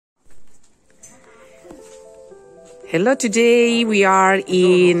Hello, today we are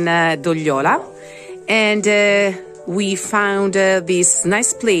in Dogliola and we found this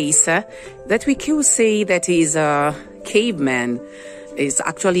nice place that we could say that is a caveman. It's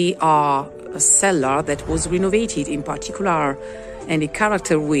actually a cellar that was renovated in particular and a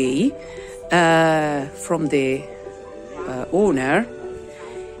character way from the owner,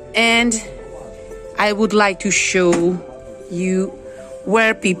 and I would like to show you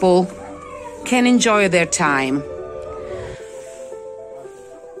where people can enjoy their time.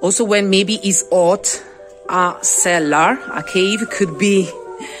 Also, when maybe it's hot, a cellar, a cave could be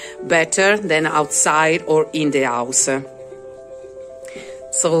better than outside or in the house.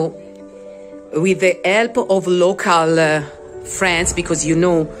 So, with the help of local friends, because you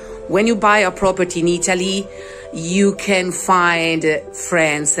know, when you buy a property in Italy, you can find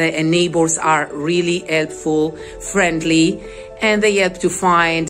friends and neighbors are really helpful, friendly, and they help to find